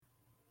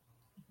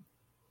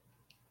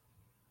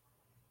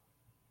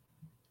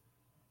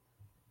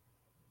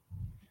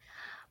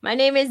My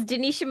name is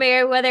Denisha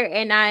Merriweather,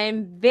 and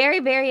I'm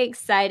very, very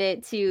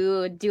excited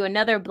to do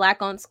another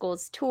Black Owned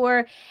Schools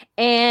tour.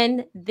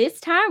 And this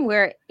time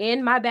we're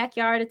in my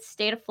backyard at the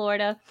state of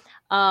Florida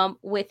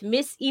with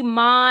Miss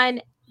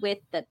Iman with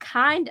the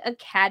Kind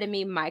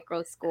Academy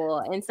Micro School.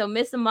 And so,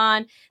 Miss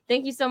Iman,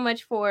 thank you so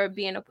much for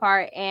being a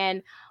part.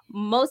 And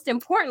most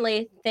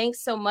importantly, thanks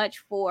so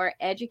much for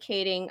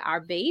educating our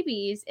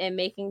babies and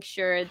making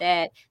sure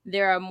that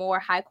there are more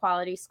high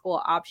quality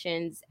school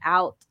options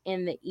out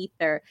in the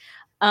ether.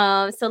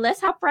 So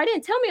let's hop right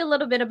in. Tell me a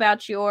little bit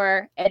about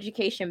your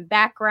education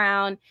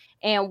background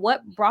and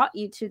what brought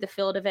you to the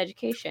field of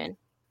education.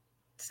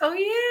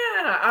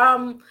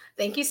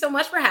 Thank you so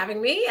much for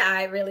having me.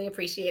 I really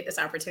appreciate this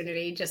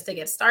opportunity just to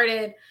get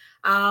started.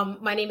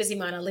 My name is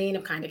Iman Aline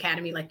of Kind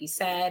Academy, like you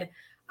said.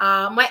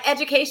 My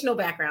educational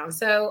background.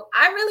 So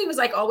I really was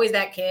like always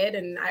that kid,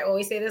 and I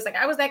always say this, like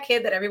I was that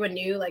kid that everyone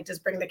knew, like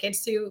just bring the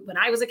kids to when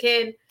I was a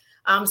kid.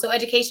 So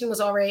education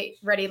was already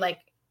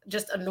like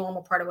just a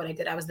normal part of what I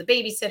did. I was the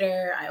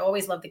babysitter. I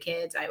always loved the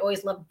kids. I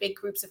always loved big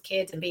groups of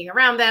kids and being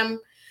around them.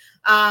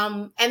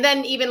 And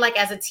then even like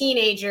as a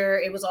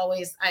teenager, I was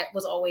always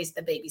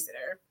the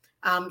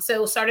babysitter.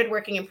 So started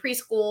working in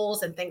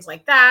preschools and things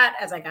like that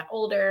as I got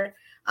older,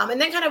 and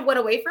then kind of went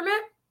away from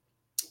it.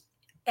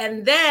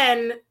 And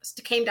then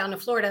came down to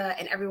Florida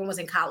and everyone was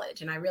in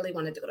college. And I really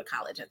wanted to go to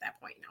college at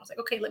that point. And I was like,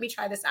 okay, let me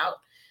try this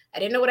out. I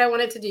didn't know what I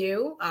wanted to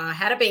do.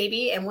 Had a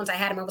baby. And once I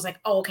had him, I was like,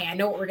 oh, okay, I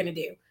know what we're going to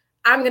do.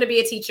 I'm going to be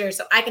a teacher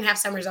so I can have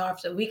summers off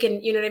so we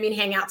can, you know what I mean,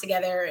 hang out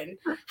together and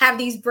have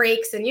these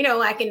breaks. And, you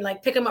know, I can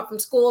like pick them up from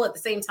school at the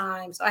same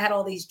time. So I had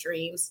all these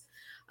dreams.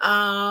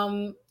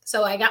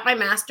 So I got my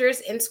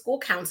master's in school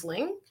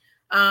counseling.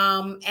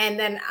 And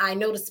then I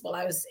noticed while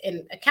I was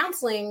in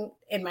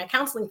my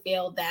counseling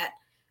field that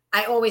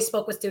I always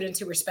spoke with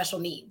students who were special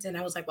needs. And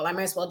I was like, well, I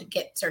might as well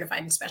get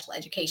certified in special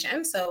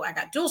education. So I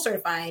got dual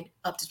certified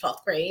up to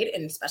 12th grade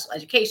in special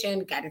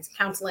education, guidance and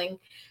counseling.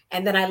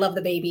 And then I love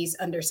the babies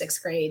under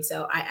 6th grade.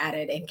 So I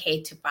added in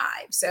K to 5.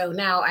 So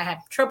now I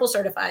have triple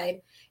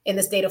certified in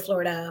the state of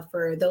Florida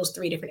for those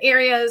 3 different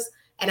areas.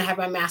 And I have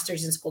my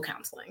master's in school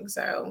counseling.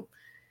 So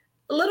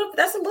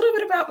that's a little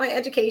bit about my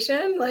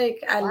education.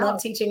 Like I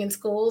love teaching in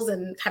schools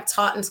and have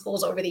taught in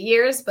schools over the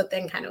years, but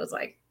then kind of was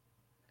like,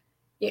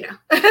 you know,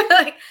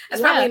 like,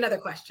 that's probably another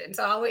question.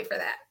 So I'll wait for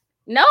that.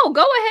 No,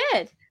 go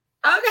ahead.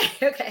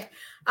 Okay.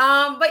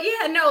 But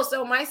yeah, no.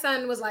 So my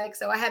son was like,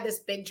 so I had this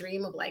big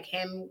dream of like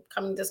him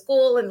coming to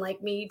school and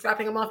like me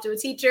dropping him off to a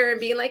teacher and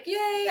being like,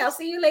 yay, I'll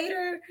see you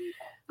later.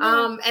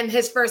 And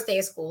his first day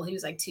of school, he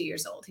was like 2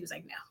 years old. He was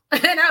like, no.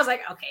 And I was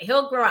like, okay,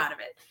 he'll grow out of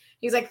it.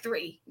 He was like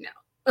 3. No,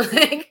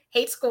 like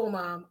hate school,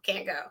 mom,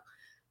 can't go.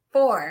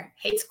 4,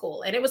 hate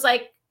school. And it was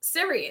like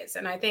serious.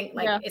 And I think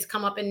like it's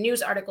come up in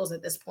news articles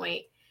at this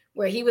point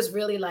where he was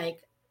really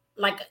like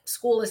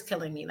school is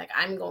killing me. Like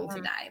I'm going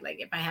to die. Like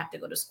if I have to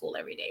go to school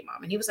every day,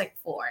 mom. And he was like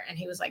 4 and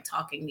he was like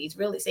saying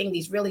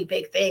these really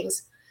big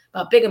things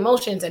about big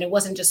emotions. And it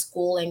wasn't just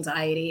school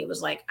anxiety. It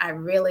was like, I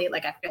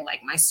feel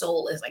like my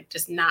soul is like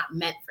just not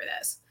meant for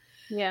this.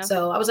 Yeah.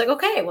 So I was like,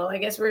 okay, well, I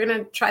guess we're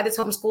going to try this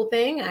homeschool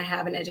thing. I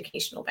have an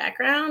educational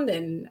background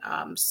and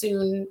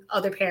soon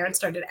other parents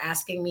started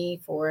asking me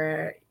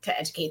to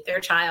educate their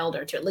child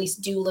or to at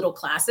least do little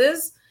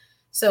classes.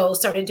 So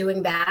started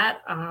doing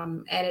that,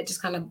 and it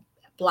just kind of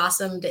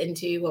blossomed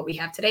into what we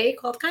have today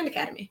called Kind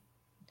Academy.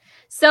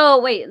 So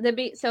wait,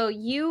 so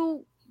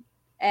you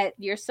at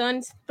your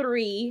son's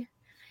 3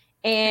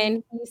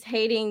 and he's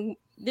hating,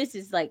 this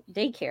is like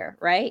daycare,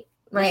 right?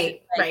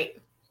 Right, like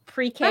right.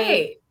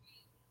 Pre-K,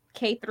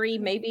 right. K3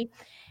 maybe.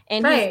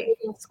 And he's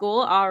in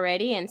school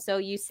already. And so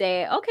you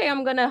say, okay,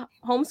 I'm going to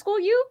homeschool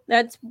you.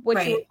 That's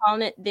what you were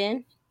calling it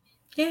then.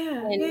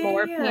 Yeah. And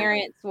more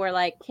parents were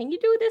like, can you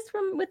do this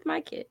with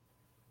my kid?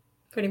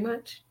 Pretty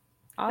much.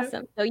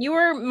 Awesome. So you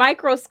were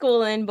micro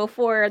schooling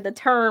before the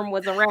term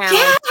was around.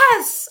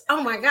 Yes.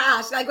 Oh my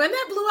gosh. Like when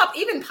that blew up,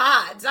 even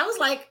pods, I was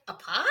like, a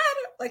pod?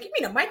 Like, you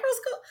mean a micro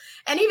school?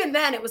 And even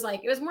then it was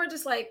more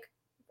just like,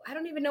 I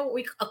don't even know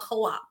a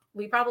co-op.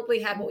 We probably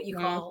had what you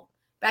call,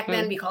 back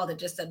then we called it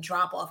just a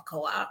drop-off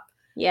co-op.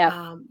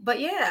 Yeah.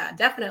 But yeah,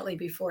 definitely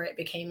before it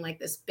became like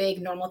this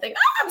big normal thing.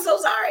 Oh, I'm so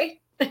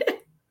sorry.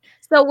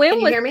 So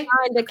when was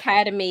Kind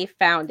Academy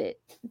founded?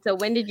 So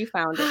when did you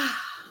found it?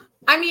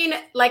 I mean,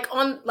 like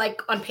on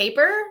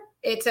paper,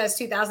 it says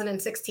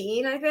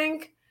 2016, I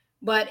think.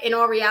 But in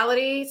all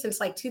reality, since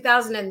like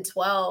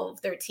 2012,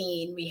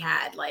 13, we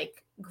had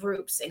like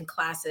groups and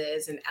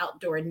classes and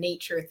outdoor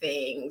nature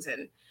things.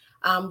 And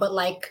but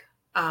like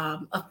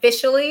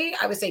officially,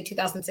 I would say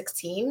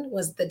 2016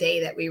 was the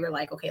day that we were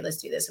like, okay, let's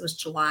do this. It was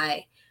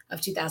July of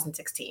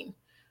 2016.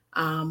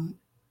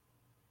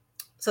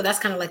 So that's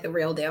kind of like the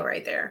real deal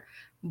right there.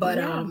 But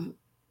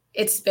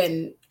it's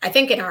been, I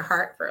think, in our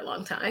heart for a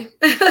long time.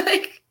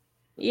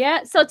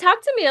 Yeah. So talk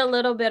to me a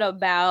little bit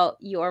about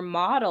your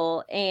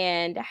model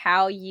and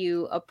how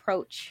you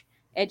approach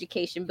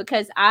education,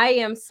 because I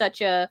am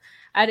such a,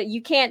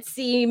 you can't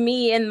see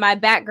me in my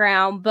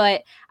background,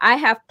 but I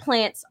have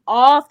plants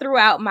all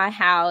throughout my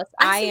house.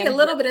 I I see a am,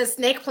 little bit of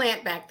snake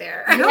plant back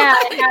there. yeah,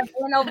 I have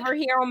one over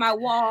here on my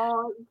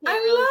wall. You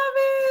can't really, I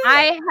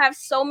love it. I have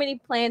so many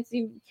plants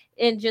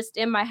in just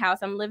in my house.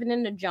 I'm living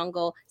in the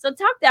jungle. So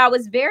I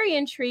was very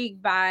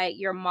intrigued by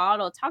your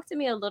model. Talk to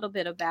me a little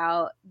bit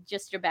about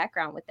just your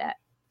background with that.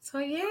 So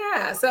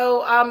yeah.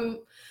 So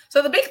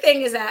the big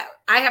thing is that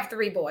I have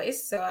three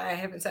boys. So I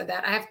haven't said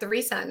that. I have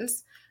three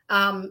sons.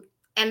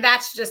 And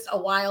that's just a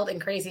wild and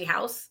crazy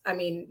house. I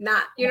mean,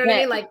 not, you know what I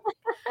mean? Like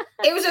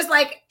it was just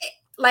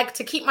like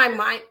to keep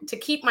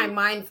my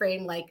mind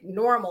frame like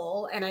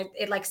normal, and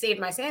it like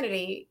saved my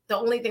sanity. The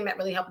only thing that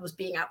really helped was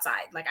being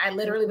outside. Like I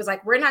literally was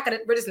like, we're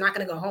just not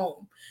gonna go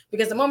home,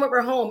 because the moment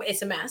we're home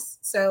it's a mess,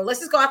 so let's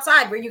just go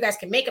outside where you guys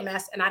can make a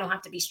mess and I don't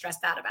have to be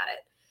stressed out about it.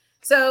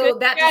 So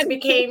that just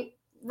became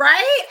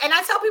right. And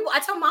I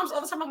tell moms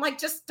all the time, I'm like,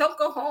 just don't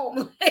go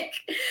home. Like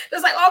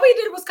it's like all we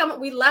did was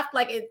we left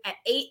like at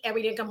 8 and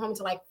we didn't come home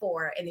till like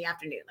 4 in the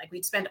afternoon. Like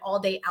we'd spend all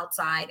day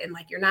outside, and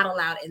like you're not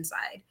allowed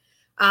inside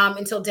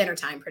until dinner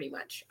time, pretty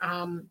much.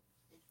 And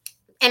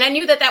I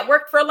knew that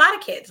worked for a lot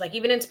of kids. Like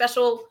even in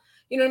special,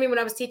 you know what I mean? When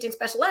I was teaching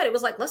special ed, it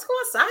was like, let's go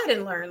outside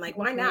and learn. Like,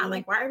 why not?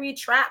 Like, why are we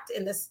trapped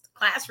in this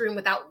classroom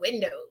without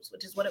windows,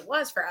 which is what it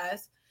was for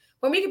us,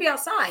 when we could be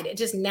outside? It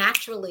just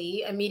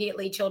naturally,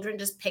 immediately, children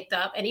just picked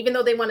up. And even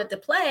though they wanted to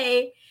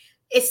play,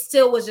 it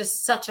still was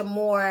just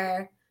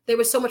they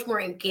were so much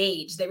more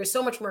engaged. They were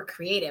so much more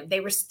creative.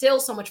 They were still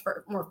so much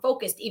more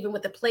focused, even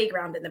with the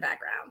playground in the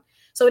background.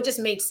 So it just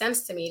made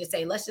sense to me to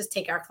say, let's just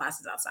take our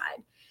classes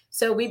outside.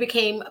 So we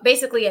became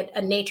basically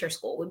a nature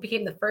school. We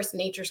became the first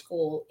nature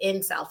school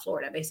in South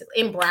Florida,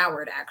 basically in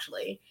Broward,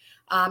 actually.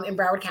 In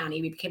Broward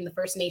County, we became the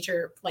first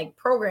nature like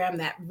program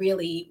that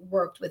really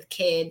worked with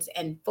kids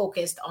and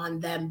focused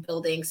on them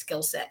building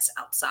skill sets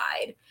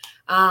outside.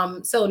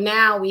 So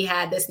now we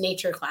had this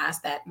nature class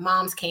that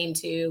moms came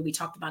to. We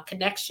talked about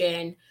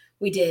connection.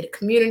 We did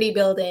community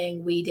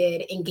building. We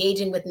did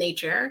engaging with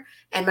nature.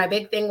 And my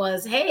big thing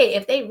was, hey,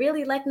 if they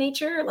really like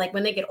nature, like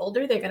when they get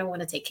older, they're going to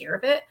want to take care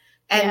of it.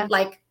 And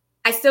like,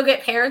 I still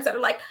get parents that are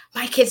like,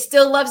 my kid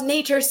still loves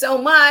nature so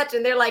much,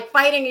 and they're like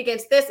fighting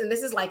against this. And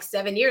this is like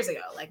 7 years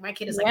ago. Like my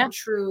kid is like a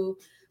true,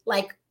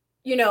 like,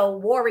 you know,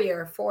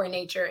 warrior for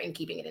nature and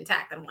keeping it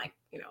intact. And I'm like,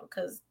 you know,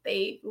 because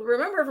they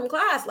remember from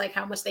class, like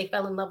how much they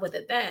fell in love with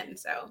it then.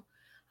 So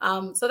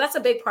that's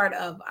a big part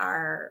of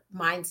our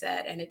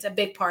mindset, and it's a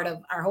big part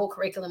of our whole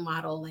curriculum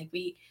model. Like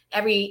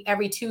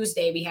every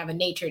Tuesday we have a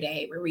nature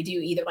day where we do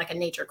either like a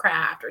nature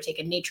craft or take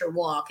a nature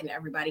walk, and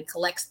everybody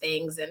collects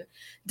things and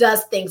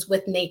does things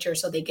with nature,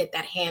 so they get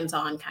that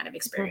hands-on kind of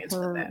experience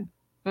with it.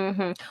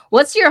 Mm-hmm.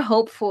 What's your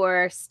hope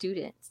for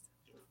students?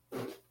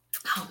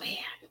 Oh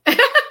man,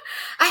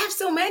 I have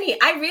so many.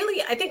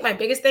 I think my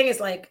biggest thing is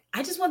like,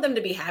 I just want them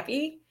to be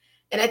happy.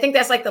 And I think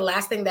that's like the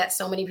last thing that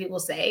so many people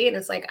say. And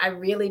it's like, I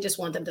really just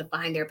want them to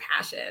find their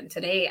passion.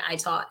 Today, I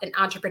taught an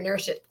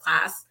entrepreneurship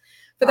class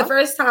for the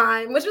first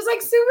time, which was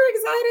like super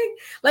exciting.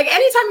 Like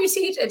anytime you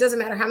teach, it doesn't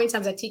matter how many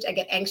times I teach, I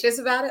get anxious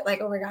about it.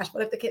 Like, oh my gosh,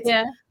 what if the kids?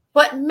 Yeah.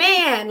 But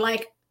man,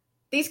 like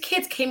these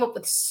kids came up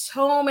with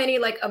so many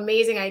like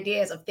amazing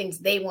ideas of things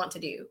they want to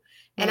do.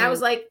 And I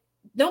was like,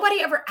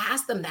 nobody ever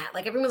asked them that.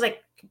 Like everyone's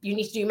like, you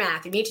need to do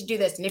math, you need to do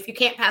this. And if you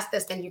can't pass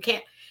this, then you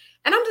can't.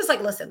 And I'm just like,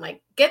 listen, like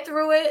get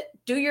through it,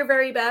 do your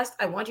very best.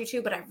 I want you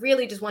to, but I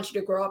really just want you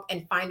to grow up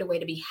and find a way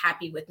to be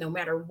happy with no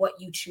matter what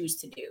you choose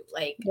to do.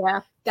 Like,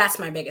 that's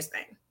my biggest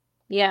thing.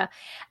 Yeah.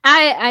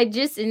 I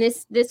just, and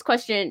this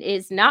question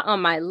is not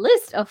on my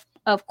list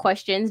of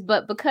questions,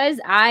 but because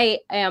I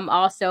am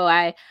also,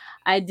 I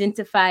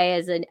identify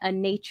as a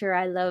nature.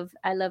 I love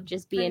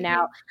just being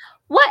out.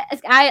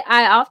 What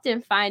I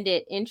often find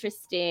it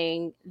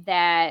interesting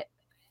that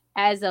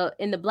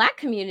in the Black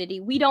community,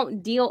 we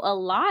don't deal a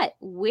lot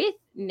with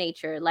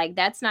nature. Like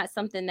that's not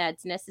something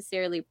that's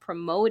necessarily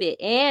promoted.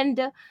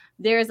 And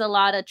there's a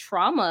lot of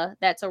trauma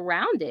that's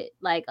around it.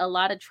 Like a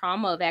lot of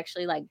trauma of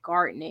actually like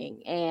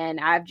gardening. And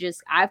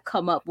I've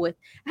come up with,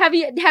 have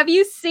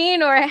you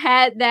seen or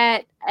had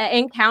that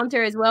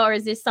encounter as well? Or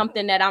is this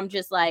something that I'm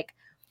just like,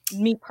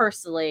 me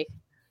personally?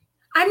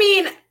 I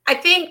mean, I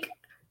think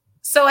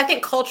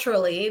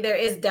culturally there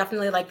is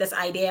definitely like this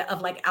idea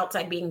of like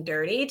outside being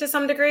dirty to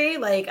some degree.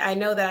 Like I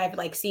know that I've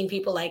like seen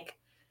people like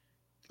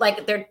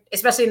they're,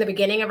 especially in the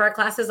beginning of our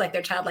classes, like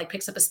their child like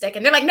picks up a stick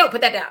and they're like, no, put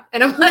that down.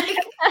 And I'm like,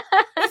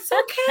 it's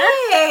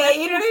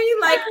okay. You know what I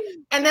mean? Like,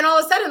 and then all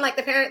of a sudden, like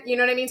the parent, you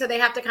know what I mean? So they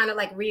have to kind of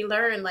like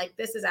relearn, like,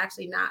 this is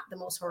actually not the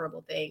most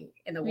horrible thing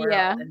in the world.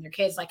 Yeah. And their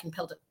kids like can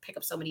pick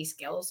up so many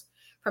skills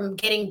from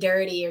getting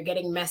dirty or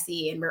getting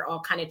messy. And we're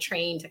all kind of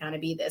trained to kind of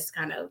be this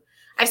kind of,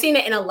 I've seen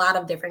it in a lot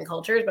of different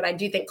cultures, but I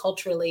do think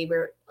culturally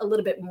we're a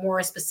little bit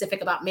more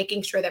specific about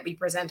making sure that we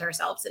present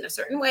ourselves in a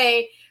certain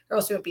way, or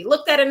else we won't be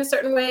looked at in a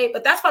certain way.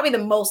 But that's probably the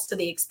most to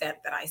the extent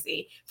that I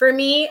see. For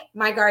me,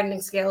 my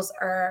gardening skills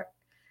are,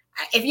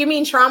 if you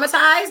mean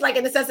traumatized, like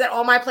in the sense that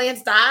all my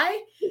plants die,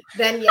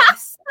 then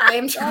yes, I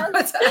am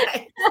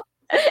traumatized.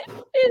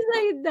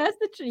 It's like that's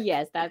the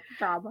yes, that's the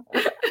trauma.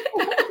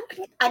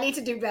 I need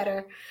to do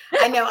better.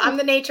 I know I'm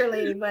the nature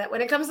lady, but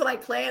when it comes to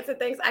like plants and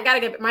things, I gotta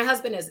get. My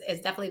husband is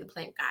definitely the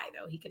plant guy,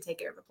 though. He can take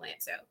care of the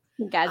plants, so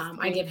You guys,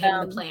 I give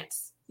him the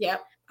plants.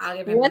 Yep, I'll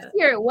give him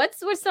the.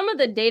 what's some of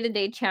the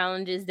day-to-day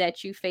challenges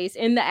that you face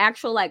in the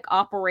actual like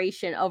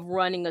operation of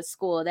running a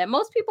school that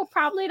most people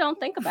probably don't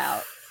think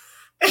about?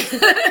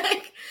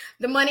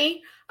 The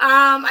money.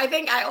 I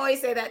think I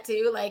always say that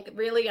too. Like,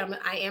 really,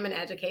 I am an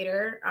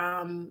educator.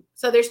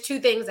 So there's two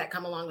things that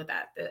come along with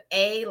that.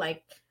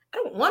 Like, I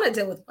don't want to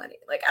deal with money.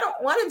 Like, I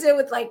don't want to deal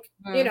with like,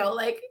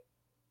 like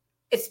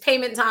it's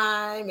payment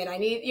time and I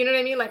need, you know what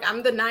I mean? Like,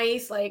 I'm the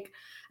nice, like,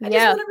 I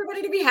just want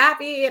everybody to be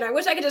happy. And I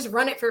wish I could just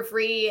run it for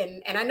free.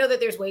 And I know that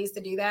there's ways to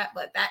do that,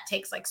 but that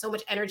takes like so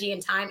much energy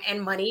and time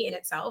and money in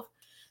itself.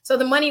 So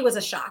the money was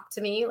a shock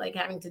to me, like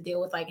having to deal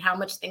with like how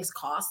much things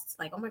cost.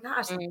 Like, oh my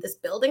gosh, this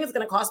building is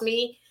going to cost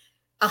me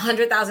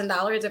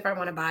 $100,000 if I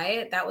want to buy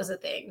it. That was a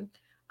thing.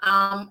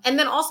 And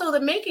then also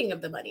the making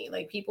of the money.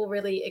 Like, people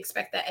really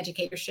expect that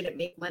educators shouldn't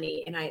make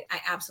money. And I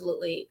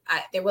absolutely,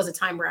 there was a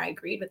time where I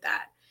agreed with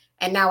that.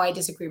 And now I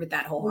disagree with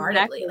that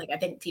wholeheartedly. Exactly. Like, I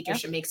think teachers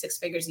should make 6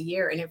 figures a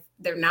year. And if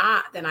they're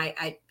not, then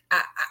I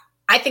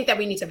think that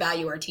we need to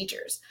value our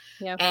teachers.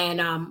 Yeah.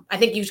 And I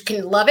think you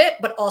can love it,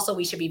 but also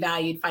we should be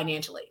valued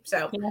financially.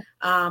 So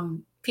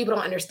people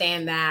don't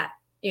understand that,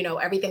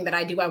 everything that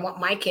I do, I want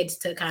my kids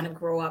to kind of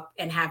grow up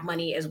and have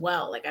money as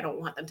well. Like, I don't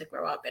want them to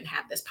grow up and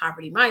have this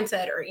poverty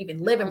mindset or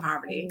even live in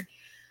poverty.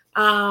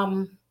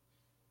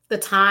 The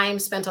time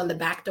spent on the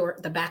back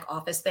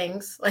office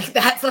things, like,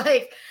 that's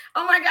like,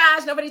 oh my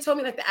gosh, nobody told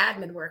me like the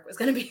admin work was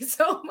going to be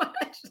so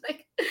much.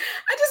 Like,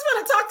 I just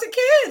want to talk to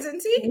kids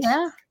and teach.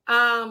 Yeah.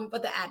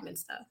 But the admin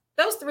stuff,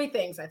 those 3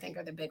 things I think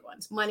are the big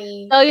ones.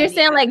 Money. So you're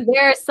saying like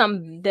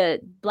the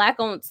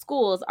Black-owned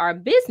schools are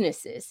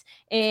businesses,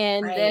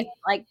 and that's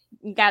like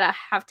you gotta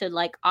have to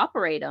like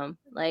operate them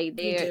like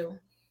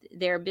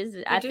they're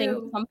business. I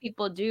think some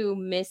people do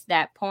miss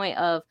that point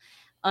of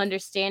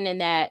understanding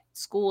that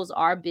schools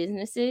are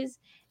businesses.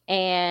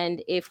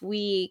 And if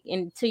we,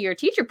 and to your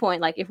teacher point,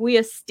 like if we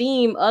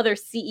esteem other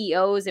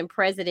CEOs and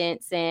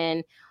presidents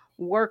and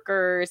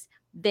workers,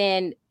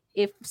 then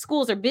if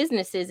schools are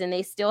businesses and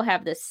they still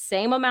have the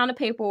same amount of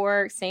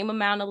paperwork, same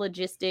amount of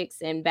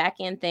logistics and back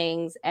end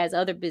things as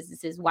other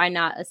businesses, why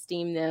not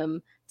esteem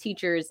them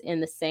teachers in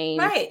the same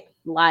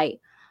light?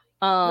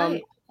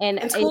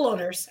 And school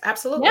owners,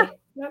 absolutely.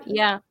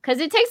 Yeah, because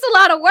it takes a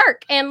lot of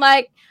work. And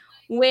like,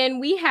 when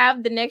we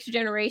have the next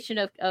generation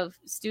of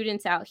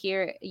students out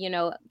here,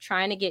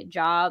 trying to get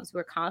jobs,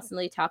 we're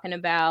constantly talking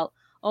about,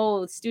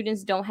 oh,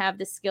 students don't have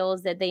the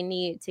skills that they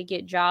need to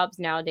get jobs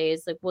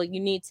nowadays. Like, well, you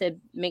need to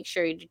make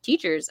sure your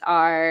teachers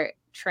are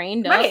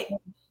trained up,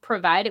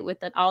 provided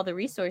with all the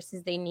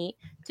resources they need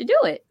to do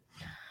it.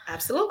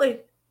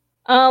 Absolutely.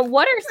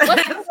 What's some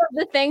of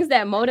the things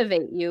that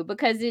motivate you?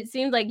 Because it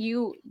seems like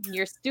your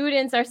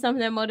students are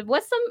something that motivate.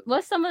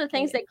 What's some of the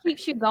things that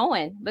keeps you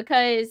going?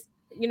 Because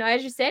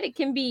as you said, it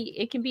can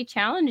be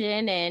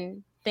challenging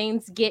and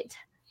things get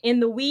in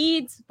the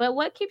weeds, but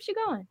what keeps you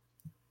going?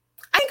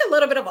 I think a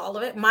little bit of all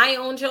of it. My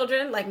own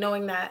children, like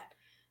knowing that,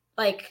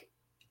 like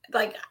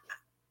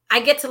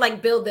I get to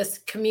like build this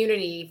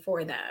community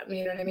for them.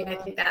 You know what I mean? I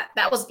think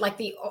that was like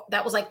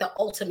the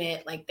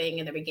ultimate like thing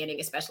in the beginning,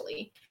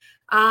 especially.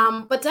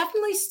 But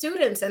definitely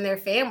students and their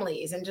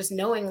families, and just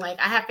knowing like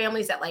I have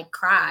families that like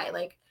cry.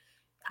 Like,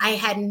 I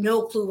had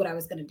no clue what I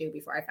was going to do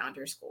before I found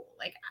your school.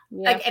 Like,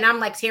 and I'm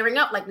like tearing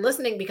up, like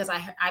listening, because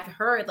I've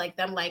heard like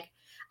them, like,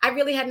 I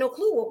really had no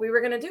clue what we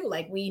were going to do.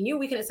 Like, we knew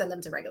we couldn't send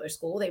them to regular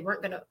school. They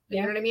weren't going to,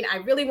 you know what I mean? I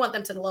really want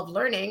them to love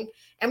learning,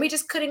 and we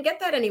just couldn't get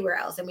that anywhere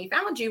else. And we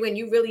found you, and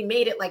you really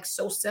made it like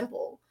so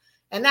simple.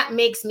 And that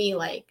makes me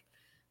like,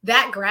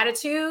 that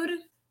gratitude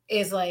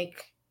is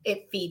like,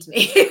 it feeds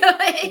me.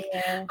 Like,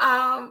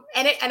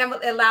 and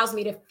it allows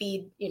me to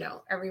feed,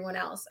 everyone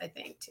else, I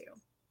think too.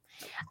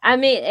 I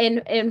mean,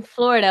 in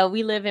Florida,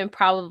 we live in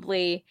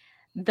probably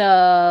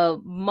the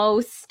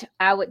most,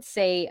 I would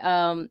say,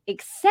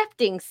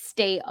 accepting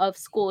state of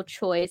school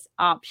choice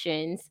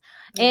options.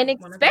 And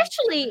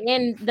especially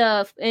in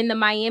the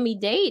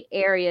Miami-Dade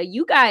area,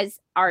 you guys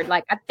are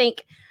like, I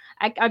think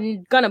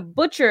I'm gonna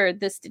butcher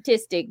the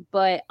statistic,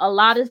 but a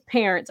lot of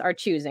parents are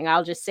choosing.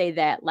 I'll just say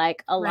that,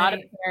 like, a lot of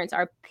parents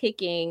are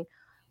picking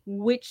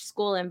which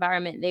school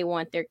environment they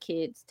want their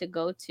kids to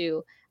go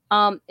to.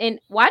 And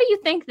why do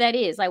you think that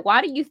is? Like,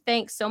 why do you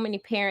think so many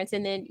parents,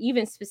 and then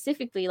even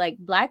specifically like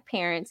Black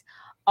parents,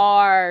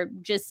 are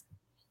just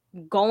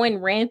going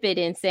rampant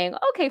and saying,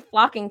 okay,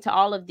 flocking to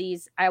all of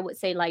these, I would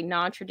say, like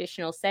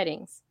non-traditional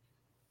settings?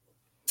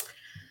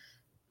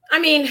 I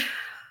mean,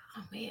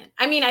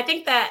 I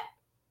think that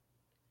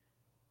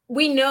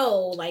we know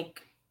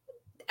like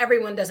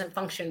everyone doesn't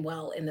function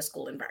well in the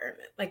school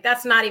environment. Like,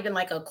 that's not even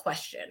like a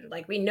question.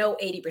 Like, we know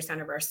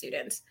 80% of our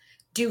students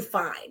do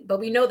fine, but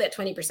we know that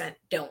 20%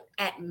 don't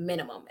at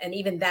minimum. And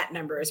even that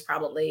number is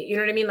probably, you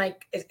know what I mean?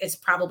 Like, it's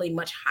probably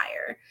much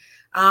higher.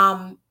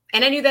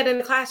 And I knew that in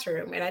the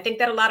classroom. And I think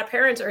that a lot of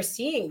parents are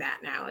seeing that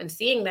now and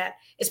seeing that,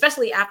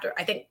 especially after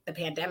I think the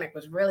pandemic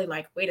was really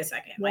like, wait a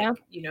second, Yeah.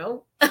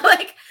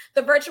 like, like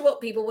the virtual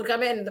people would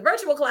come in the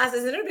virtual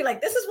classes and it'd be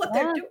like, this is what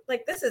they're doing.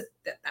 Like,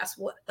 that's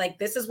what, like,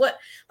 this is what,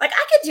 like,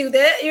 I could do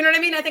that. You know what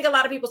I mean? I think a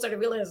lot of people started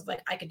realizing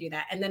like, I could do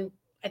that. And then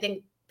I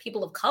think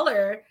people of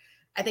color,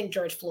 I think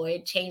George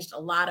Floyd changed a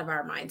lot of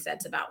our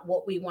mindsets about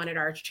what we wanted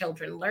our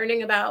children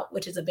learning about,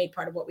 which is a big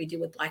part of what we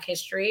do with Black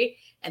history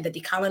and the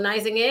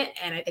decolonizing it.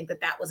 And I think that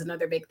that was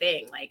another big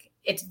thing. Like,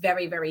 it's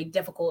very, very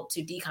difficult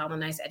to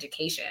decolonize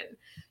education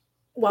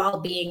while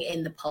being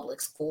in the public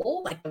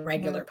school, like the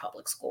regular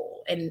public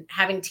school. And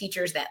having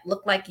teachers that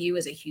look like you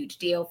is a huge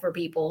deal for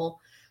people.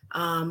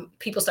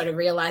 People started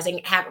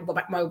realizing,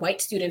 my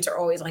white students are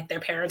always like, their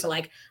parents are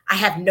like, I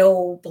have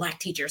no Black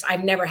teachers.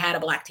 I've never had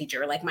a Black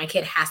teacher. Like, my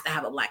kid has to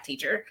have a Black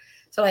teacher.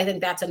 So I think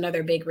that's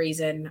another big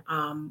reason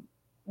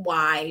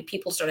why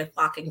people started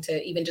flocking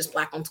to even just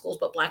Black-owned schools,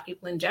 but Black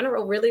people in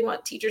general really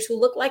want teachers who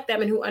look like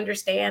them and who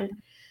understand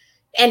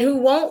and who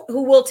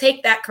will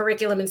take that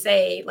curriculum and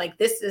say, like,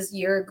 this is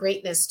your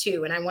greatness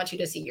too. And I want you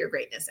to see your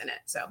greatness in it.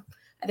 So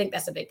I think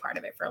that's a big part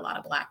of it for a lot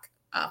of Black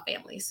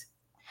families.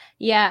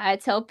 Yeah, I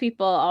tell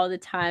people all the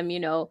time,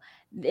 in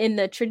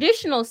the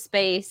traditional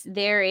space,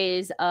 there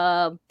is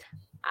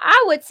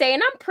I would say,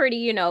 and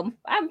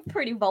I'm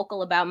pretty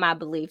vocal about my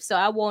beliefs, so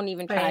I won't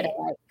even try to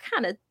like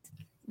kind of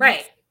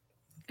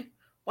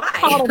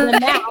call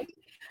them out.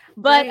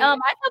 But I tell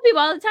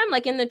people all the time,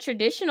 like in the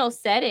traditional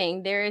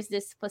setting, there is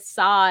this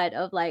facade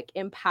of like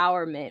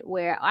empowerment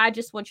where I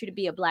just want you to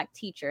be a Black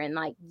teacher, and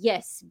like,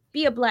 yes,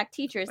 be a Black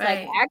teacher. It's like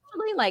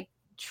actually like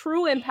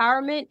true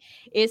empowerment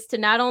is to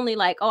not only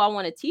like, oh, I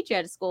want to teach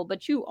at a school,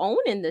 but you own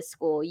in the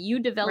school. You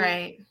develop.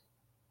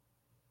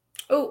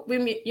 Oh,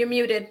 you're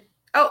muted.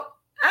 Oh,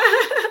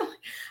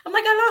 I'm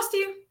like, I lost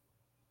you.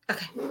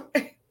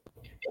 Okay.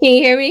 Can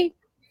you hear me?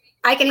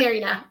 I can hear you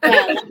now.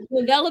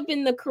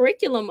 Developing the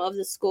curriculum of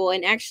the school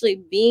and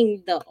actually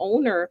being the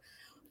owner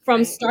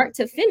from start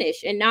to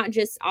finish, and not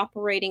just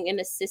operating in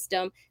a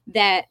system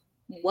that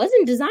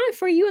wasn't designed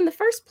for you in the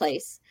first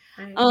place.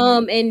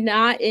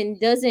 And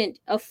doesn't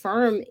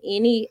affirm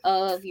any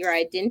of your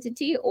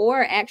identity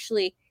or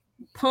actually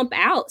pump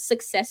out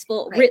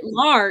successful, writ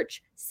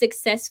large,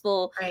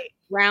 successful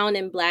brown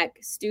and Black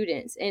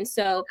students. And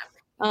so,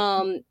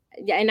 and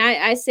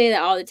I say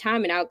that all the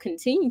time, and I'll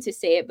continue to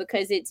say it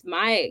because it's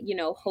my,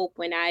 hope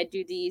when I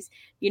do these,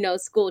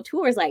 school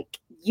tours, like,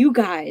 you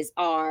guys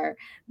are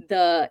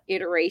the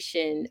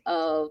iteration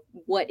of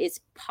what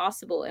is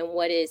possible and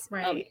what is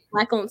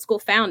Black-owned school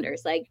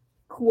founders, like,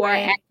 who are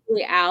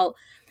actually out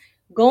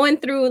going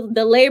through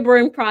the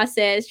laboring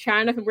process,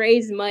 trying to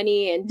raise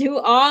money and do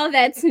all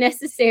that's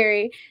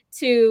necessary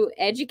to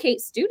educate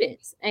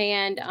students.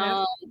 And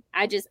I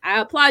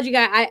applaud you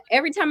guys.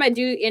 Every time I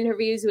do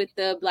interviews with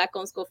the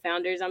Black-owned school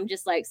founders, I'm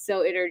just like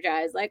so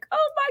energized, like,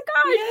 oh my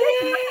gosh,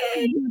 maybe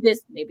I do this.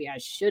 Maybe I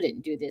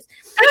shouldn't do this.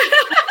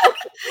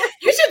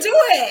 You should do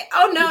it.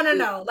 Oh,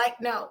 no.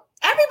 Like, no.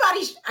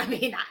 Everybody, I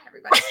mean, not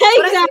everybody.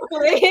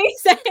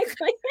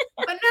 Exactly.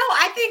 But no,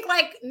 I think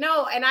like,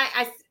 no. And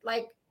I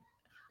like,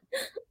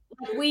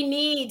 we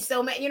need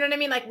so many, you know what I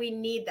mean? Like, we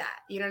need that,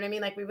 you know what I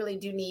mean? Like, we really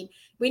do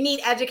we need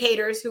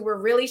educators who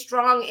were really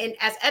strong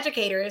as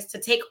educators to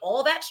take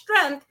all that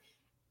strength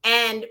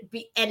and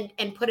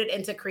put it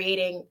into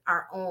creating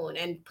our own,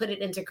 and put it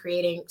into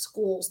creating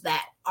schools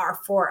that are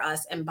for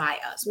us and by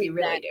us. We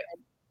really do.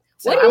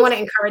 So I want to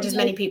encourage as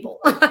many people.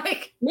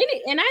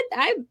 And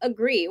I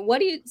agree. What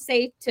do you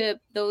say to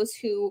those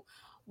who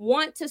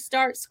want to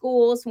start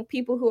schools,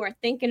 people who are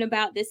thinking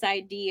about this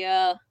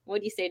idea? What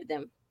do you say to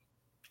them?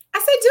 I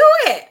say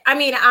do it. I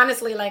mean,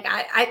 honestly, like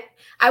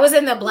I was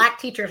in the Black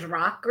Teachers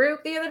Rock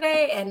group the other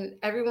day, and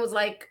everyone was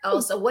like, "Oh,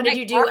 so what did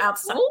you do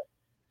outside?"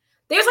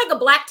 There's like a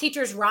Black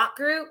Teachers Rock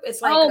group.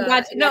 It's like,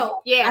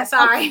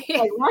 sorry,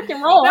 like rock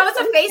and roll. No, it's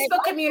a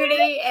Facebook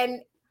community,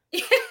 and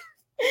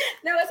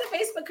no, it's a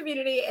Facebook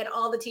community, and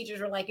all the teachers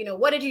were like,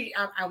 what did you?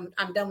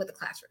 I'm done with the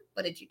classroom.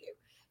 What did you do?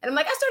 And I'm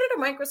like, I started a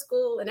micro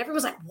school, and everyone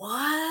was like,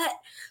 what?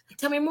 Like,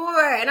 tell me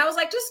more. And I was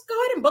like, just go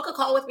ahead and book a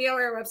call with me on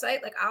our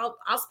website. Like, I'll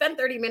spend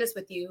 30 minutes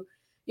with you.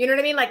 You know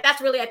what I mean? Like,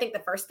 that's really, I think, the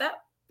first step.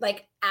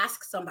 Like,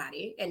 ask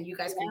somebody, and you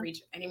guys can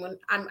reach anyone.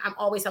 I'm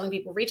always telling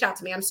people, reach out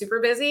to me. I'm super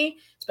busy,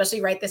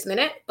 especially right this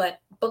minute, but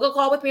book a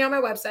call with me on my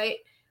website.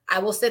 I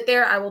will sit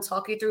there. I will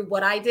talk you through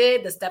what I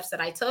did, the steps that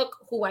I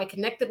took, who I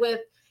connected with,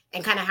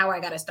 and kind of how I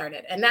got it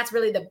started. And that's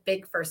really the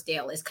big first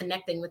deal, is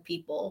connecting with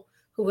people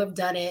who have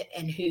done it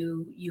and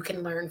who you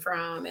can learn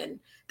from. And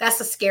that's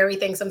the scary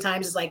thing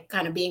sometimes, is like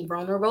kind of being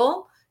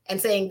vulnerable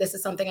and saying, this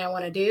is something I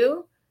want to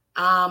do.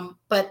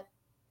 But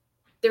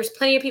there's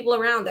plenty of people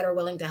around that are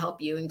willing to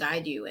help you and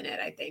guide you in it.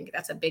 I think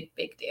that's a big,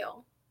 big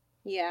deal.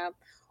 Yeah.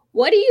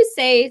 What do you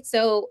say?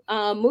 So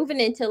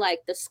moving into like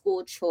the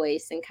school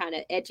choice and kind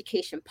of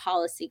education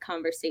policy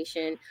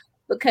conversation,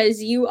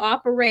 because you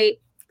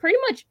operate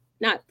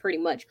not pretty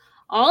much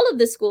all of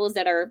the schools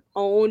that are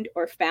owned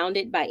or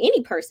founded by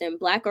any person,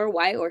 Black or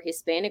white or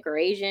Hispanic or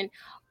Asian,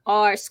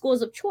 are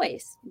schools of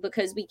choice,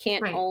 because we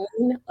can't Right.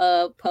 own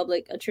a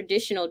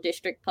traditional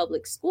district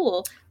public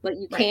school, but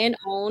you Right. can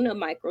own a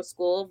micro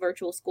school,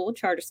 virtual school,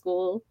 charter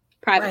school,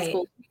 private Right.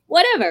 school,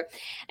 whatever.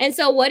 And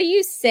so what do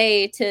you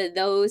say to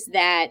those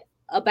that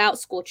about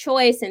school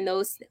choice, and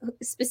those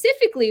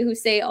specifically who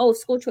say, oh,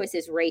 school choice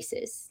is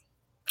racist?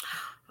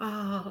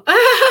 Oh,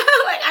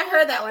 like I've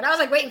heard that one. I was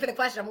like waiting for the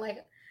question. I'm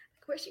like,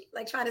 where's she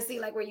like trying to see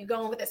like where you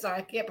going with it so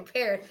I can get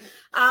prepared.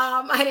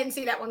 I didn't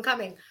see that one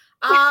coming.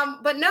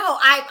 But no,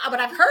 but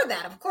I've heard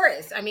that, of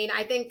course. I mean,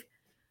 I think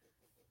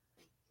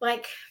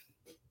like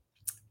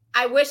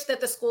I wish that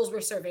the schools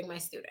were serving my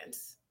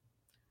students.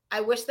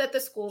 I wish that the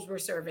schools were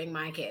serving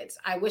my kids.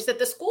 I wish that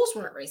the schools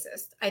weren't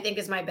racist, I think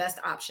is my best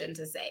option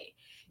to say.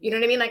 You know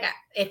what I mean? Like,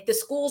 if the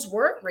schools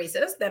weren't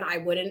racist, then I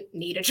wouldn't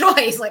need a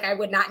choice. Like, I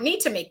would not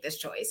need to make this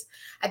choice,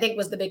 I think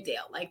was the big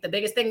deal. Like, the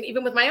biggest thing,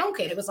 even with my own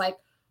kid, it was like,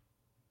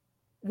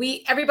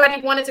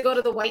 everybody wanted to go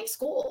to the white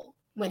school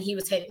when he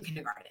was hitting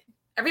kindergarten.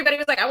 Everybody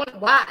was like, I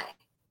want, why?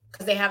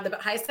 Because they have the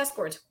highest test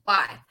scores.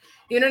 Why?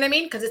 You know what I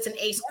mean? Because it's an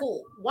A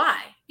school. Why?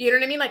 You know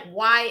what I mean? Like,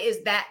 why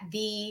is that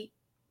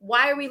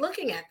why are we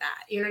looking at that?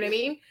 You know what I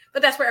mean?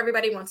 But that's where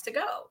everybody wants to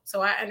go. So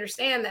I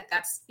understand that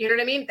that's, you know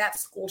what I mean? That's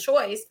school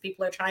choice.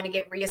 People are trying to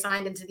get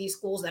reassigned into these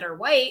schools that are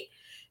white.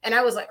 And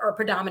I was like, or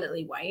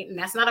predominantly white. And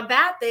that's not a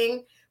bad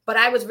thing. But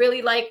I was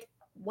really like,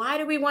 why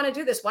do we want to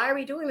do this? Why are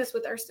we doing this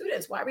with our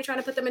students? Why are we trying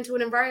to put them into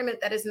an environment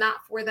that is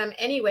not for them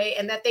anyway,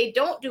 and that they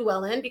don't do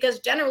well in?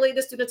 Because generally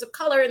the students of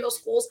color in those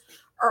schools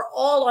are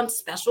all on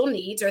special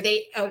needs, or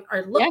they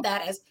are looked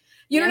at as,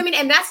 you know what I mean?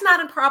 And that's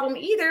not a problem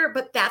either,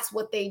 but that's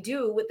what they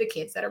do with the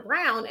kids that are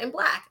brown and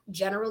black,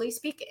 generally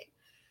speaking.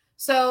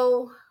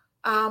 So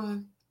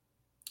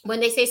when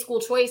they say school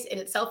choice in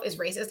itself is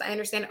racist, I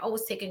understand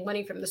always taking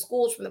money from the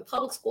schools, from the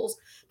public schools,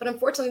 but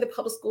unfortunately the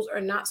public schools are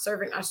not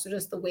serving our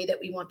students the way that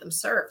we want them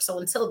served. So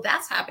until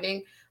that's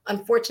happening,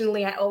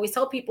 unfortunately, I always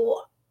tell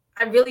people,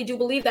 I really do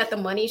believe that the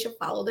money should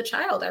follow the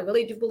child. I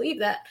really do believe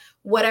that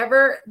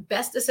whatever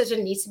best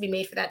decision needs to be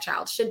made for that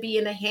child should be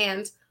in the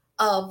hands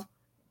of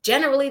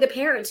generally the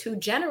parents who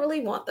generally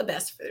want the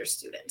best for their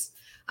students.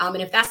 And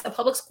if that's the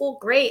public school,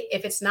 great.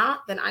 If it's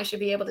not, then I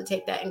should be able to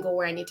take that and go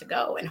where I need to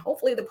go. And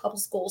hopefully the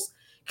public schools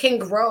can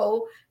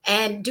grow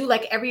and do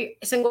like every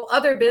single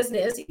other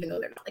business, even though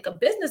they're not like a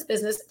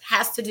business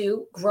has to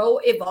do, grow,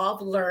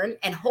 evolve, learn,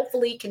 and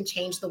hopefully can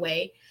change the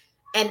way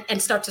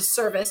and start to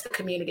service the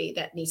community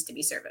that needs to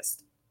be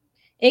serviced.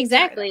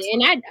 Exactly.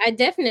 And I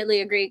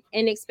definitely agree.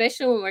 And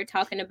especially when we're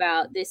talking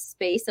about this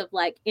space of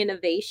like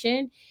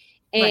innovation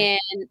and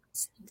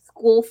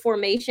school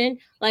formation,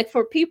 like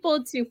for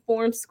people to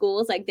form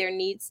schools, like there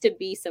needs to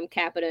be some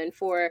capital. And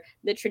for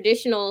the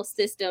traditional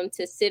system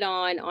to sit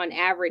on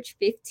average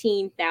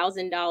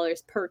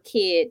 $15,000 per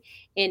kid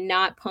and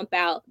not pump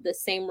out the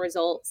same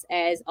results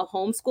as a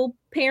homeschool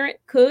parent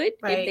could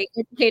if they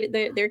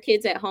educated their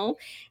kids at home,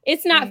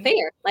 it's not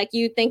fair. Like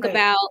you think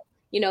about,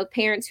 you know,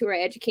 parents who are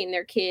educating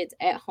their kids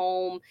at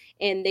home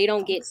and they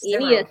don't get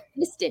any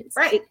assistance.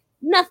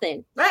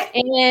 Nothing. Right.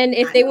 And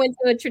if they went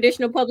to a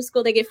traditional public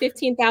school, they get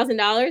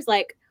 $15,000.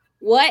 Like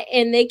what?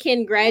 And they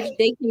can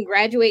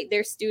graduate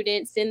their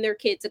students, send their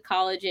kids to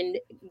college, and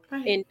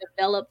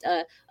develop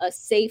a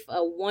safe,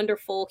 a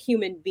wonderful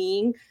human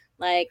being.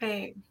 Like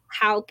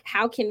how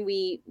can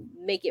we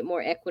make it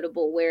more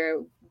equitable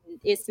where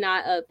it's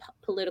not a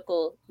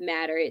political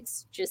matter?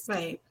 It's just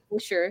making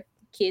sure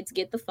kids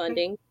get the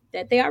funding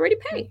that they already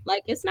pay.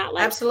 Like it's not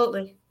like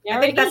absolutely. I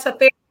think that's a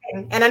fair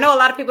thing. And I know a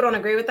lot of people don't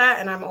agree with that.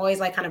 And I'm always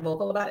like kind of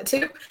vocal about it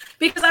too,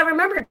 because I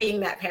remember being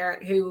that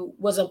parent who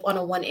was on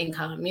a one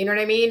income, you know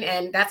what I mean?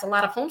 And that's a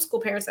lot of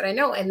homeschool parents that I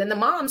know. And then the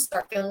moms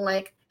start feeling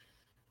like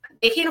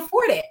they can't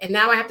afford it. And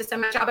now I have to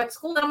send my child back to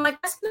school. And I'm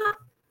like, that's not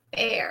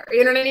fair.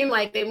 You know what I mean?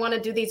 Like they want to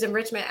do these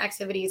enrichment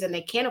activities and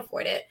they can't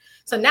afford it.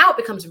 So now it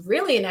becomes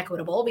really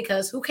inequitable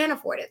because who can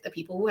afford it? The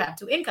people who have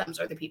two incomes,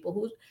 or the people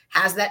who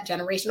has that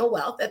generational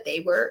wealth that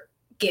they were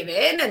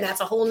given, and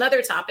that's a whole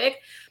nother topic.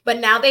 But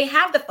now they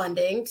have the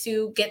funding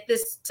to get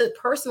this, to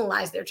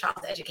personalize their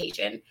child's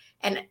education,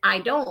 and I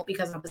don't,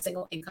 because I'm a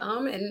single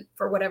income, and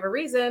for whatever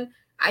reason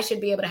I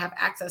should be able to have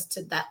access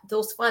to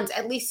those funds,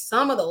 at least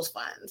some of those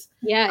funds.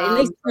 At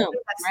least some,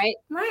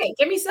 right,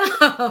 give me some.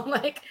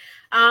 Like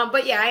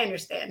but yeah, I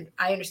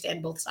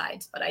understand both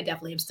sides, but I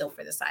definitely am still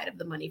for the side of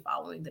the money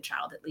following the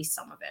child, at least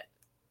some of it.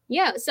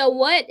 Yeah. So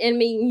what, I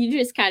mean, you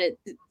just kind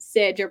of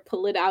said your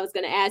I was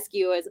going to ask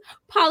you as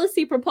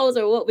policy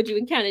proposal, what would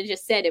you kind of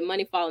just said in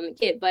money following the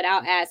kid, but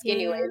I'll ask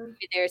anyway,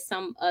 if there's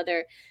some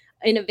other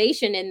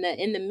innovation in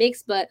the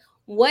mix, but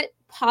what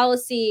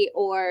policy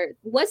or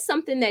what's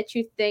something that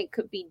you think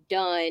could be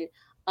done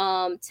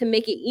to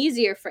make it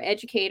easier for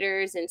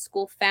educators and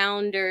school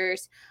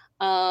founders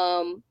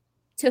to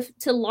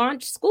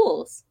launch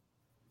schools,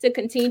 to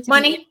continue to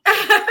money.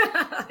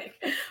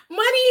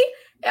 Money.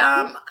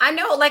 I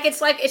know, like, it's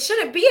like, it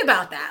shouldn't be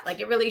about that. Like,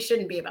 it really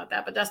shouldn't be about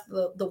that, but that's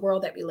the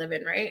world that we live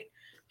in, right?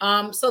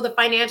 So the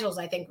financials,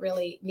 I think,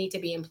 really need to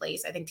be in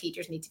place. I think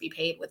teachers need to be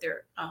paid what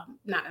they're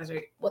not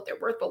necessarily what they're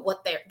worth, but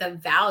what the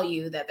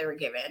value that they're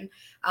given,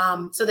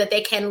 so that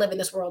they can live in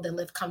this world and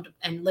live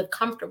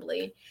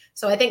comfortably.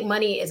 So I think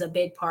money is a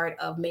big part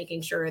of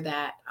making sure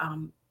that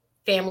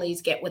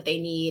families get what they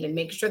need and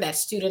making sure that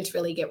students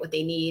really get what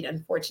they need.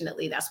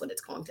 Unfortunately, that's what it's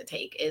going to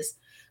take, is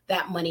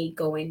that money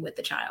going with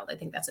the child. I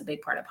think that's a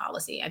big part of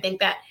policy. I think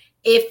that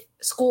if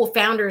school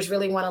founders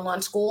really want to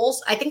launch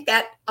schools, I think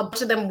that a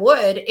bunch of them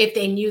would, if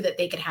they knew that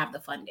they could have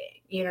the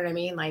funding. You know what I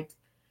mean? Like,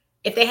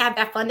 if they had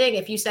that funding,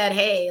 if you said,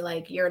 hey,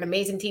 like, you're an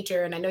amazing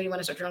teacher and I know you want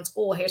to start your own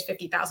school, here's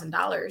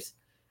 $50,000.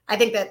 I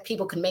think that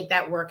people can make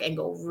that work and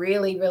go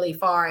really, really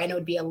far. And it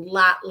would be a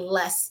lot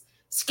less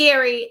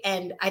scary.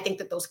 And I think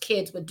that those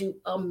kids would do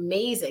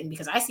amazing,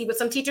 because I see what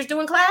some teachers do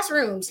in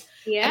classrooms.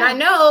 Yeah. And I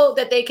know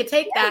that they could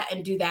take that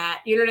and do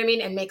that, you know what I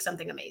mean? And make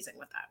something amazing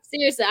with that.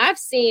 Seriously,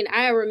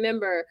 I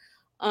remember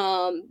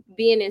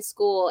being in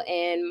school,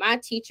 and my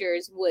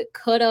teachers would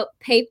cut up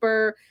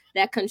paper,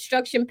 that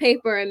construction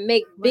paper, and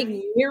make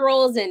big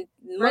murals and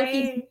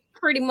monkeys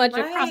pretty much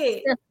across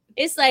the stuff.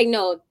 It's like,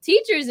 no,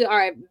 teachers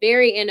are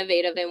very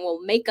innovative and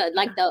will make a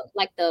like the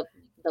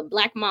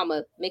Black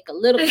mama make a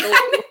little go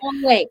a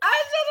long way.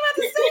 I was just about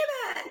to say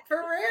that.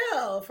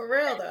 For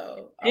real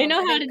though. They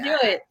know how to do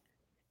it.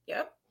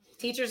 Yep.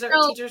 Teachers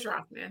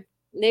rock, man.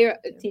 They're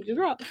teachers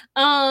rock.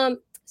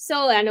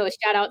 So I know, a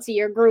shout out to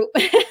your group.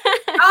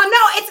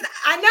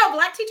 I know,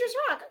 Black Teachers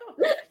Rock.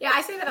 Yeah,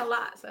 I say that a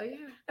lot. So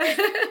yeah.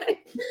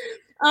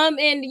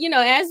 And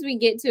as we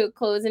get to a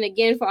close, and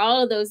again, for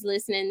all of those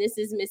listening, this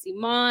is Miss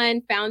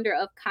Iman, founder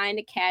of Kind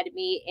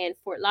Academy in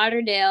Fort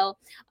Lauderdale,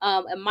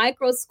 a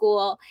micro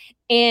school,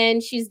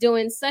 and she's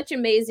doing such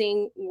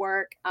amazing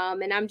work.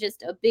 And I'm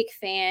just a big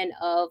fan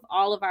of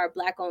all of our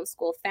Black-owned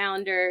school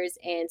founders,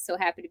 and so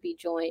happy to be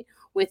joined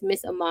with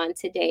Miss Iman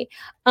today.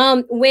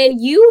 When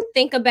you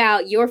think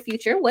about your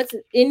future, what's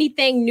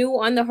anything new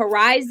on the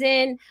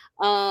horizon?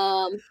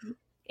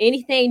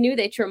 Anything new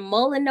that you're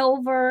mulling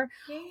over?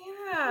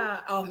 Yeah.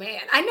 Oh man,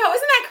 I know.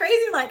 Isn't that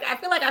crazy? Like, I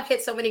feel like I've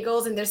hit so many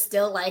goals, and there's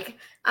still like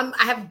I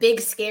have big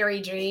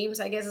scary dreams,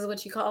 I guess is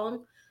what you call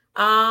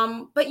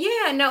them. But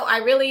yeah, no,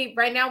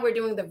 right now we're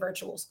doing the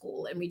virtual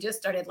school, and we just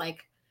started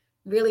like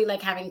really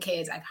like having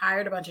kids. I've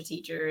hired a bunch of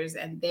teachers,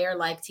 and they're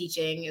like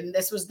teaching, and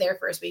this was their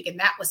first week, and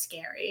that was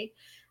scary.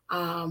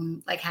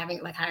 Like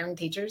hiring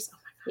teachers. Oh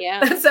my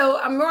God. Yeah. So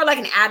I'm more like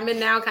an admin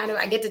now, kind of.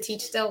 I get to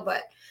teach still,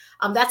 but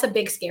that's a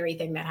big scary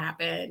thing that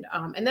happened.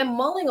 And then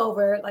mulling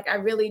over, like, I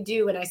really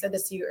do. And I said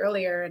this to you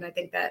earlier, and I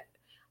think that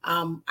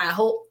I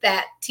hope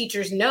that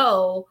teachers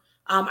know,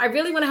 I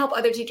really want to help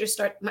other teachers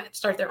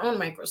start their own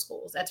micro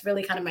schools. That's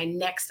really kind of my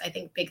next, I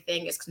think, big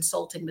thing, is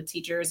consulting with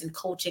teachers and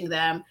coaching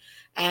them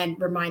and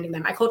reminding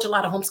them. I coach a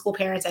lot of homeschool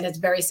parents, and it's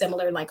very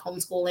similar, like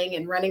homeschooling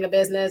and running a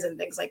business and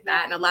things like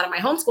that. And a lot of my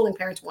homeschooling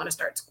parents want to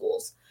start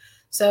schools.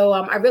 So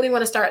I really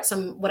want to start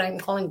some, what I'm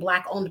calling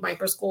Black-owned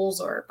micro schools,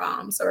 or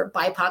BOMs, or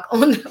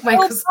BIPOC-owned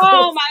micro schools.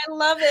 Oh, I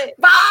love it.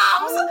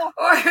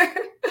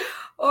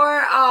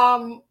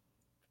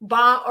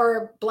 BOMs,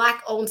 or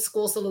Black-owned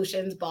school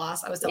solutions,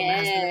 BOSS. I was telling my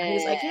husband that. He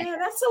was like, yeah,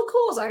 that's so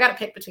cool. So I got to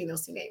pick between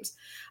those two names.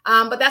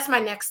 But that's my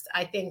next,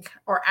 I think,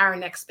 or our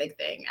next big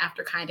thing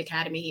after Kind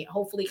Academy.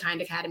 Hopefully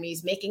Kind Academy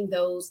is making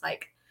those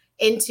like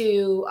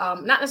into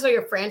not necessarily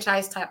a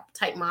franchise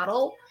type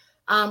model,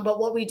 but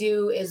what we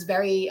do is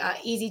very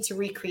easy to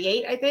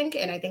recreate, I think.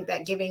 And I think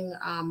that giving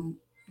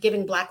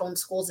Black-owned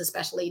schools,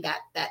 especially that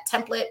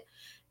template,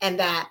 and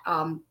that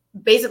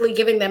basically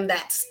giving them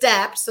that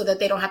step so that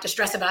they don't have to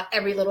stress about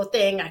every little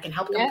thing. I can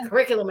help them with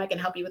curriculum. I can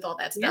help you with all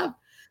that stuff.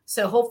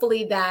 So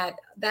hopefully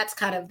that's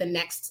kind of the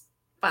next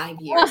 5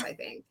 years, I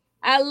think.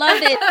 I love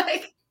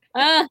it.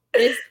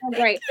 It's so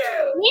great.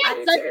 Yeah,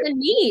 such a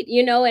need,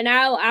 and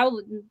I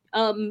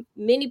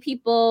many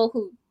people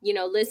who,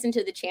 listen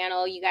to the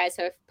channel, you guys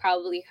have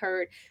probably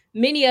heard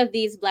many of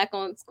these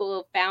Black-owned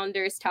school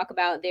founders talk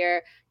about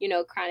their,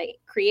 kind of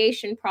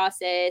creation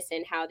process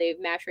and how they've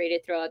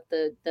maturated throughout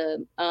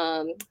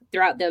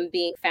throughout them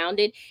being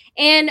founded.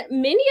 And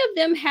many of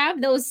them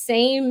have those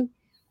same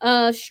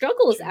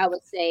struggles, I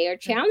would say, or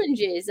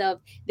challenges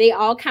of they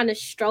all kind of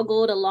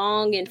struggled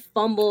along and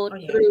fumbled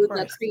through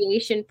the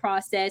creation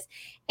process.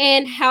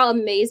 And how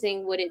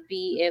amazing would it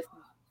be if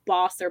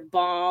BOSS or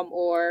BOM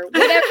or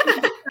whatever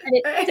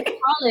you decided to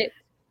call it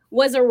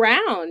was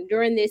around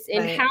during this,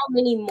 and how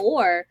many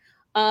more.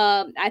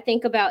 I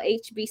think about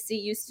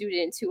HBCU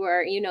students who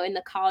are, in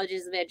the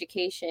colleges of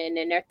education,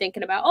 and they're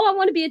thinking about, I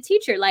want to be a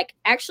teacher, like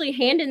actually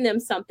handing them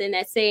something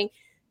that's saying,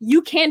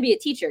 you can be a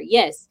teacher.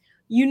 Yes.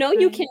 You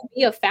can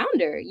be a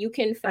founder. You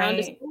can found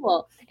a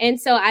school. And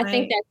so I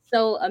think that's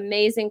so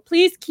amazing.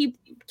 Please keep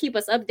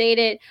us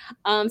updated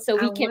so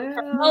we can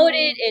promote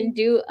it and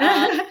do,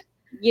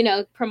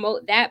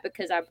 promote that,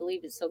 because I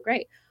believe it's so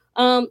great.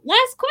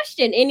 Last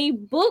question. Any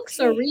books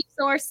or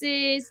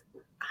resources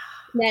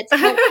that's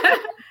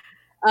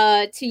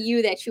to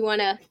you that you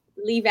want to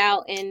leave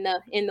out in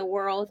the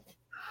world?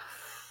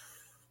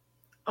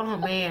 Oh,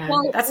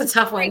 man, that's a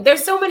tough one.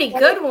 There's so many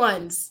good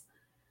ones.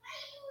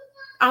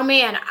 Oh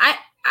man,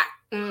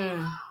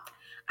 Mm.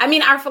 I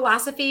mean, our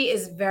philosophy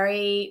is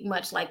very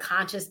much like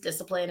conscious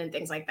discipline and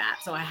things like that.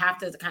 So I have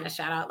to kind of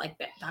shout out like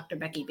Dr.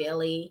 Becky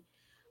Bailey.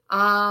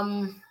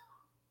 Um,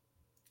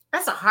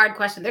 that's a hard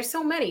question. There's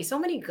so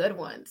many good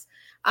ones.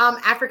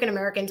 African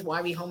Americans,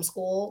 why we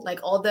homeschool.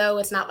 Like, although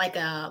it's not like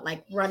a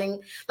like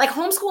running, like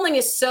homeschooling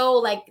is so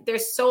like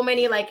there's so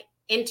many like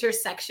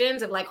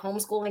intersections of like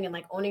homeschooling and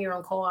like owning your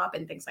own co-op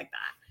and things like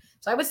that.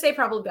 So I would say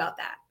probably about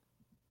that.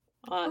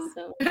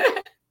 Awesome.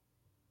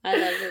 I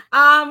love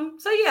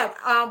it. So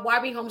yeah, Why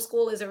We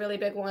Homeschool is a really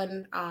big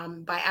one.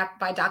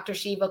 By Dr.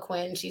 Shiva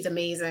Quinn. She's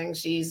amazing.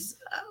 She's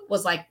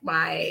was like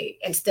my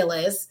and still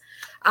is.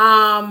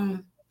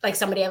 Like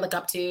somebody I look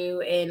up to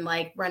in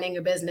like running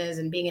a business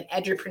and being an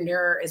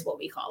entrepreneur is what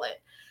we call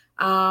it.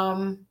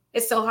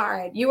 It's so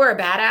hard. You Are a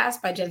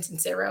Badass by Jen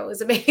Sincero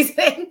is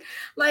amazing.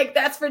 Like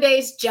that's for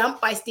days.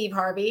 Jump by Steve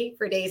Harvey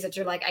for days that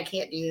you're like, I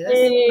can't do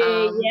this.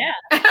 Yeah.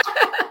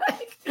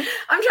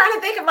 I'm trying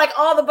to think of like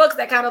all the books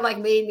that kind of like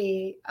made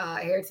me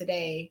here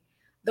today.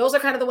 Those are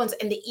kind of the ones.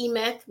 And the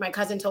E-Myth, my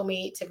cousin told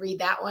me to read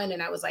that one.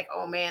 And I was like,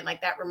 oh man,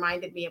 like that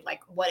reminded me of like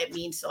what it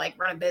means to like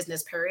run a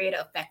business period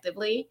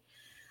effectively.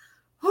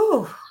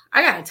 Whew,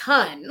 I got a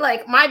ton.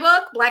 Like my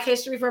book, Black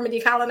History from a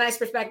Decolonized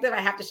Perspective.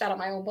 I have to shout out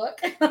my own book.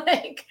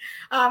 Like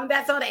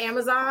that's on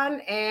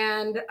Amazon.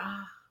 And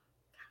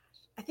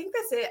I think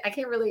that's it. I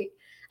can't really,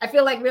 I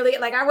feel like really,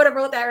 like I would have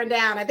wrote that one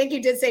down. I think you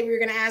did say we were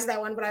going to ask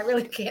that one, but I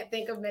really can't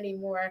think of many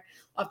more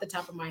off the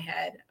top of my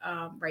head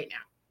right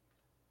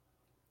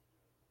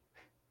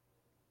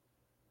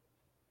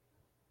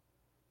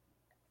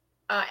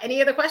now.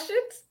 Any other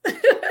questions?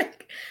 I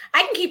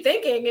can keep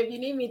thinking if you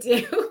need me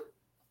to.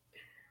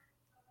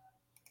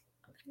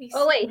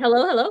 Oh wait,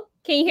 hello.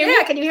 Can you hear me?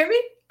 Yeah, can you hear me?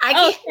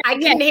 I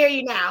can hear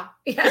you now.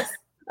 Yes.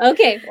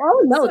 Okay.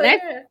 Oh no, So,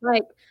 that's yeah.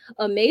 like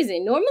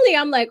amazing. Normally,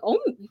 I'm like, oh,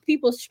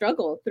 people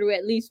struggle through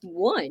at least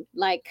one.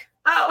 Like,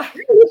 Oh,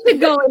 you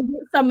should go and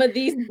get some of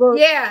these books.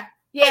 yeah.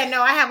 Yeah,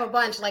 no, I have a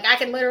bunch. Like I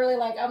can literally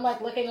like I'm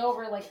like looking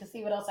over like to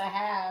see what else I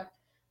have.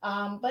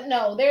 But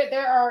no,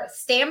 there are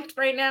Stamped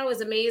right now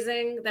is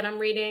amazing that I'm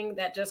reading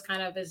that just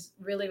kind of is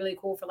really, really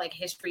cool for like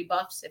history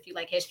buffs if you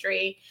like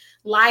history.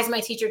 Lies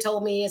My Teacher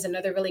Told Me is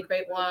another really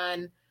great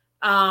one.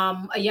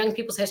 A Young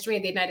People's History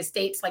of the United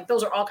States. Like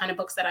those are all kind of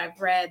books that I've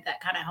read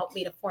that kind of help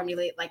me to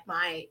formulate like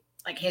my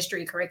like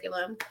history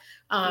curriculum.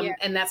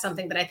 And that's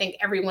something that I think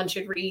everyone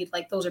should read.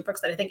 Like those are books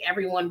that I think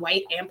everyone,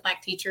 white and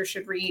black teachers,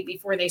 should read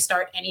before they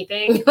start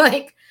anything.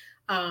 Like,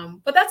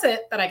 but that's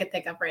it that I could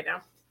think of right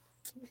now.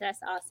 That's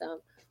awesome.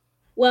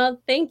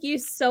 Well, thank you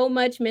so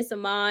much, Miss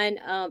Amon,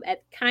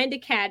 at Kind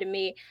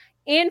Academy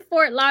in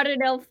Fort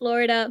Lauderdale,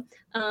 Florida.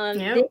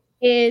 Yeah. This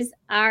is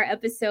our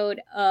episode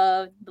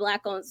of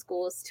Black Owned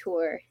Schools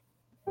Tour.